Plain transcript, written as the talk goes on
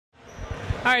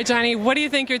All right, Johnny, what do you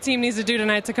think your team needs to do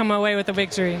tonight to come away with a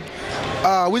victory?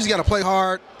 We just got to play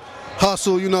hard,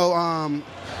 hustle. You know,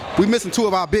 we're missing two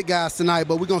of our big guys tonight,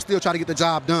 but we're going to still try to get the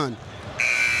job done.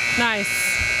 Nice.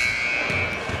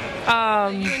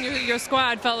 You and your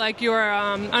squad felt like you were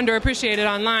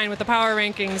underappreciated online with the power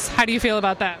rankings. How do you feel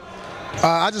about that?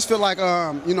 I just feel like,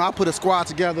 you know, I put a squad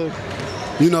together,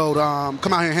 you know, to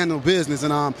come out here and handle business.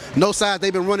 And no sides,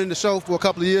 they've been running the show for a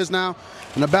couple of years now.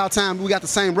 And about time we got the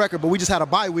same record, but we just had a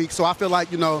bye week. So I feel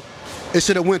like, you know, it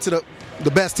should have went to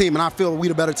the best team, and I feel we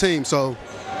the better team. So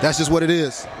that's just what it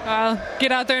is.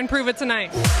 Get out there and prove it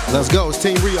tonight. Let's go. It's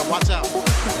Team Rio. Watch out.